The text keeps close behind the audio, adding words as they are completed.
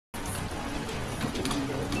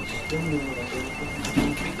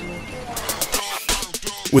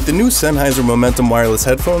With the new Sennheiser Momentum wireless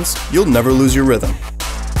headphones, you'll never lose your rhythm.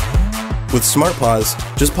 With Smart Pause,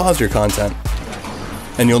 just pause your content,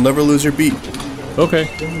 and you'll never lose your beat. Okay.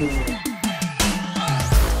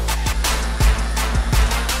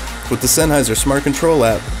 With the Sennheiser Smart Control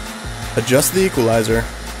app, adjust the equalizer,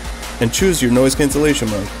 and choose your noise cancellation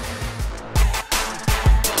mode.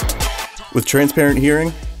 With transparent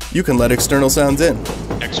hearing, you can let external sounds in.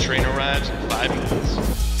 Next train arrives in 5 minutes.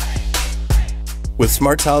 With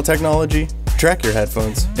Smart Tile technology, track your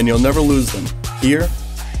headphones and you'll never lose them. Here,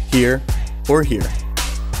 here, or here.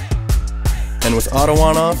 And with auto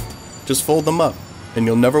on-off, just fold them up and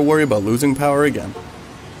you'll never worry about losing power again.